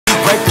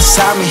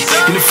beside me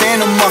in the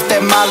phantom off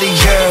that Molly,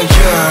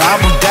 yeah.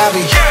 Abu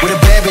Dhabi with a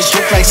bad bitch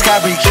look like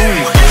Scotty,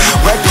 ooh.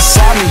 Right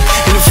beside me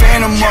in the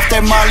phantom off that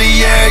Molly,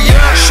 yeah.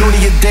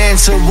 Shorty a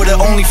dancer with her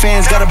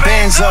OnlyFans, got her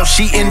bands up.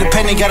 She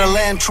independent, got a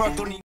lamb truck,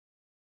 don't need.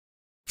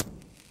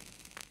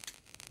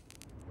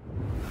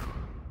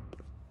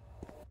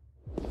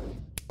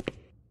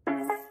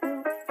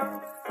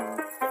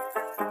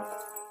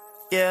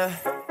 Yeah.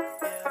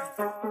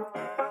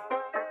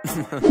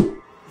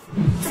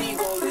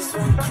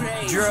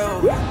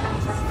 Drew.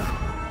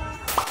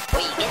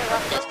 We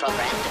interrupt this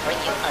program to bring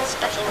you a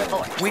special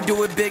report. We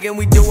do it big and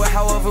we do it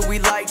however we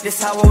like.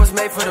 This how it was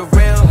made for the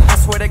real. I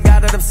swear to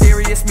God that I'm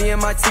serious. Me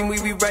and my team,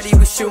 we be ready,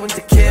 we shooting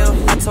to kill.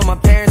 I told my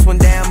parents one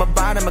day I'ma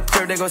buy them a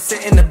crib, they gon'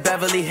 sit in the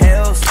Beverly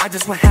Hills. I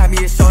just want happy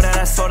to show that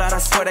I sold out. I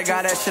swear to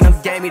God that shit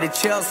gave me the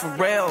chills for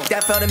real.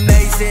 That felt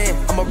amazing.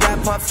 I'm a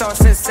rap pop star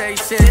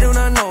sensation. They do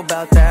not know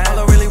about that. All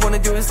I really wanna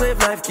do is live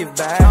life, give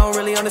back. I don't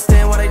really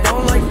understand why they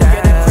don't like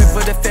that. Get a crib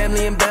for the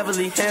family in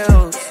Beverly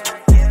Hills.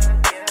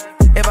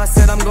 If I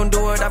said I'm gon'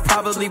 do it, I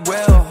probably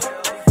will.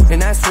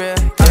 And that's real.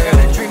 I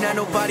got a dream that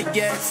nobody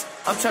gets.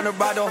 I'm tryna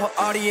ride the whole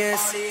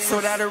audience,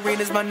 so that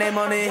arena's my name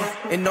on it.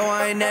 And no,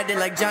 I ain't acting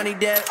like Johnny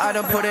Depp. I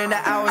done put in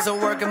the hours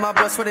of work and my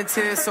blood, sweat and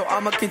tears, so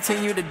I'ma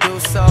continue to do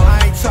so.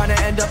 I ain't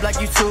tryna end up like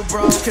you two,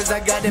 bro, cause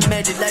I got it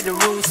magic like the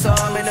rules. So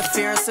I'm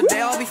interfering, so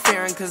they all be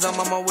fearing, cause I'm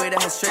on my way to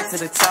head straight to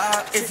the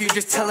top. If you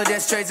just tell her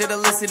that straight to the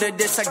listen to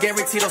this, I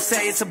guarantee they'll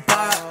say it's a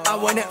bot. I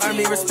wanna earn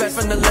me respect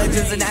from the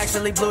legends and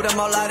actually blew them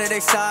all out of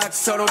their socks.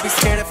 So don't be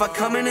scared if I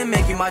come in and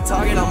make you my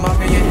target. I'm up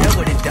in your head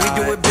with it, dog.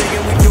 We do it big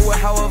and we do it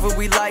however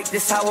we like.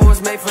 This how it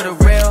was made for the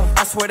real.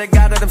 I swear to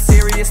God that I'm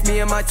serious. Me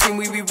and my team,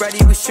 we be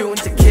ready, we shooting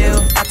to kill.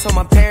 I told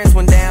my parents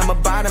one day I'ma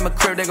buy them a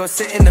crib, they gon'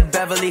 sit in the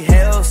Beverly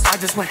Hills. I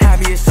just want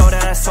happy to show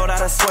that I sold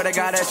out. I swear to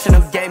God that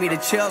shit gave me the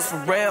chills for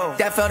real.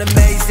 That felt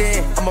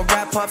amazing. I'm a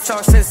rap pop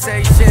star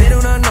sensation. They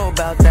do not know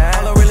about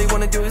that. All I really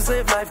wanna do is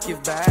live life,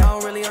 give back. I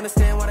don't really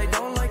understand why they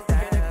don't like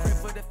that.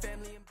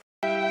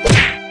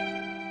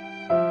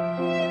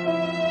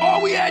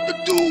 All we had to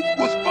do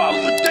was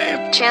follow the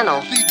damn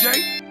channel.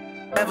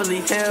 CJ.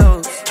 Beverly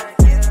Hills.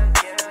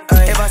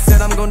 If I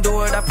said I'm gon'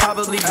 do it, I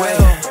probably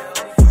will.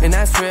 And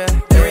that's real.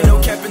 There ain't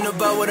no capping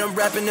about what I'm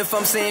rapping. If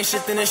I'm saying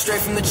shit, then it's straight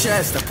from the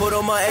chest. I put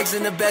all my eggs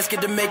in the basket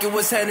to make it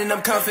what's happening.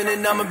 I'm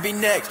confident I'ma be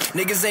next.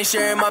 Niggas ain't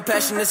sharing my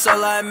passion, that's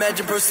all I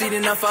imagine.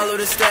 Proceeding, I follow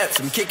the steps.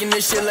 I'm kicking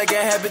this shit like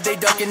a habit. They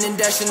ducking and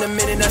dashing the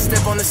minute I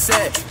step on the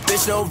set.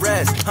 Bitch, no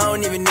rest. I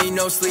don't even need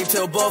no sleep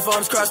till both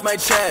arms cross my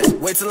chest.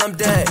 Wait till I'm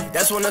dead.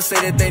 That's when I say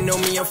that they know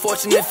me.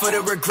 Unfortunate for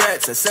the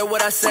regrets. I said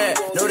what I said.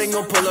 No, they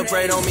gon' pull up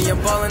right on me.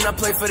 I'm ballin', I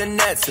play for the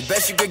Nets. The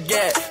best you could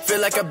get. Feel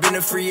like I've been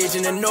a free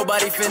agent and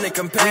nobody finna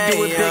compare. We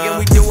do it big and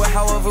we do it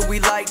however we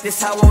like.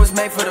 This how it was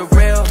made for the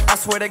real. I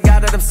swear to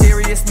God that I'm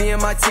serious. Me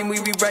and my team, we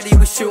be ready,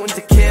 we shooting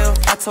to kill.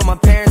 I told my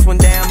parents one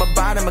day I'ma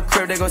buy them a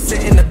crib, they gon'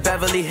 sit in the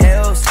Beverly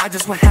Hills. I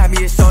just want happy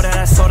to show that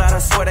I sold out. I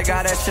swear to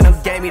God that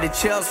shit gave me the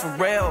chills for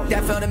real.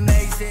 That felt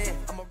amazing.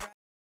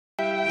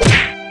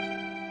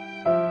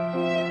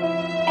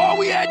 All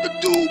we had to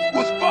do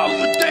was follow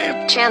the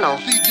damn channel.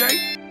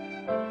 CJ.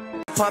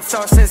 Pop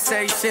star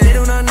sensation, they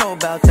do not know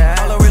about that.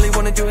 All I really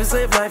wanna do is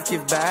live life,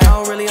 give back. I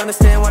don't really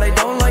understand why they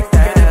don't like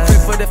that. Get a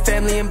crib for the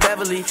family in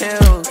Beverly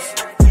Hills.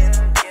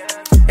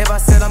 If I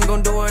said I'm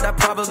gon' do it, I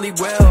probably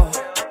will.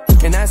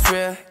 And that's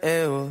real.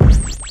 Ew.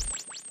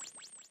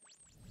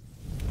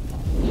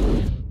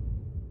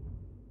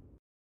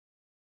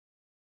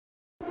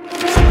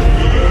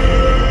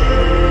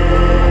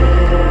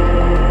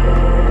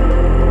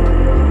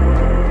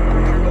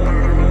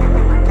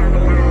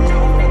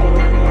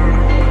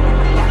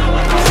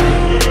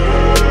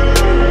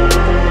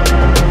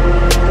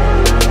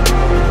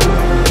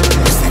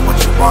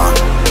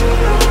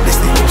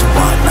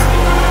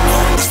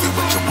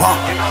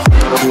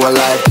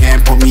 Alive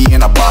can't put me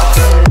in a box.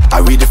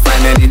 I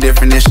redefine any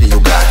definition you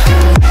got.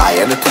 I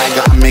am the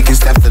tiger, I'm making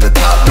steps to the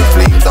top. The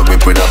flames, I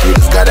whip it up, you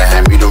just gotta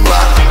hand me the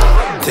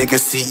rock. Take a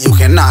seat, you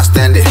cannot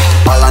stand it.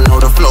 All I know,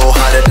 the flow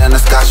harder than a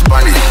Scotch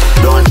bunny.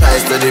 Don't try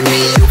study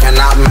me, you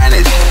cannot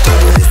manage.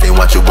 This ain't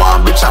what you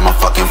want, bitch, I'm a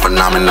fucking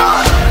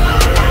phenomenon.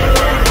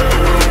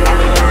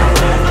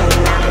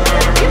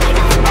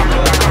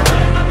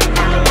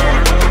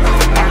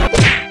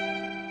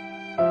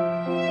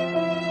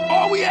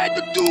 All we had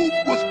to do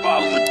was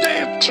follow the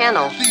damn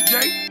channel.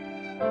 CJ.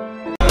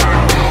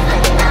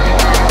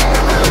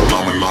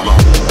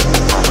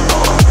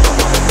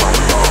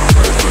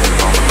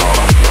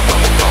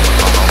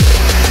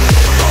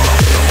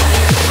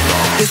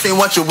 This ain't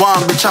what you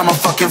want, bitch, I'm a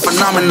fucking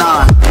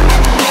phenomenon.